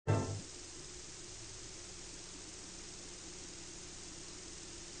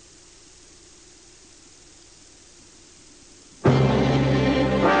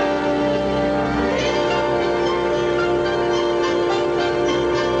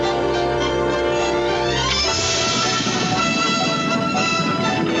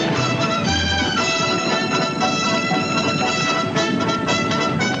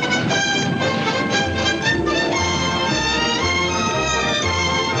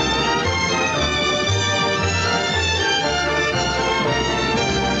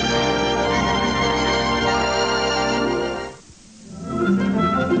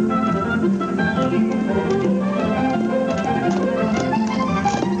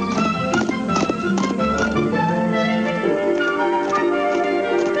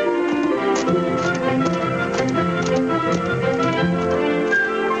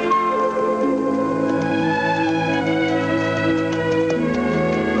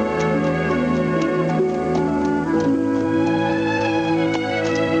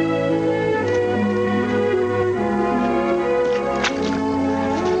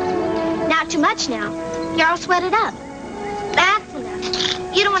much now. You're all sweated up. That's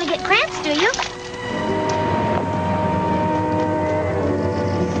enough. You don't want to get cramps, do you?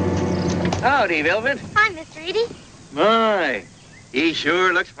 Howdy, Velvet. Hi, Mr. Edie. My, he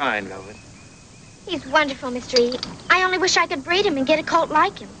sure looks fine, Velvet. He's wonderful, Mr. Edie. I only wish I could breed him and get a colt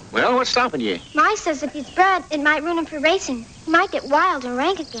like him. Well, what's stopping you? My says if he's bred, it might ruin him for racing. He might get wild and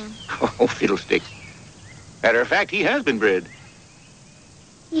rank again. Oh, fiddlesticks. Matter of fact, he has been bred.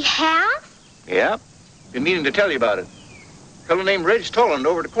 He has? Yeah. Been meaning to tell you about it. A fellow named Reg Toland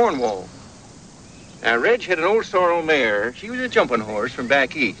over to Cornwall. Now, Reg had an old sorrel mare. She was a jumping horse from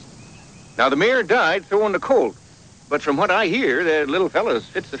back east. Now, the mare died throwing the colt. But from what I hear, the little fellow's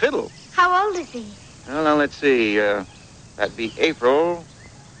fits the fiddle. How old is he? Well, now, let's see. That'd be April.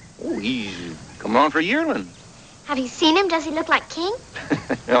 Oh, he's coming on for a yearling. Have you seen him? Does he look like King?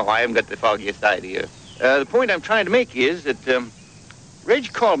 No, I haven't got the foggiest idea. The point I'm trying to make is that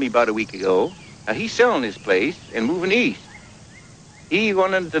Reg called me about a week ago. He's selling his place and moving east. He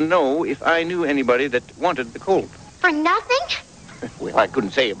wanted to know if I knew anybody that wanted the colt. For nothing? Well, I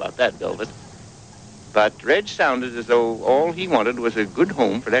couldn't say about that, Velvet. But Reg sounded as though all he wanted was a good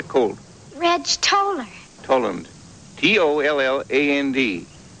home for that colt. Reg Toller. Toland. Tolland.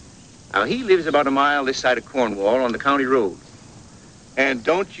 Now, he lives about a mile this side of Cornwall on the county road. And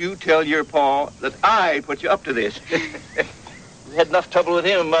don't you tell your pa that I put you up to this. You had enough trouble with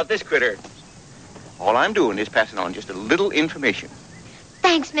him about this critter. All I'm doing is passing on just a little information.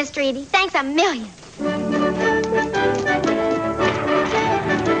 Thanks, Mr. Edie. Thanks a million.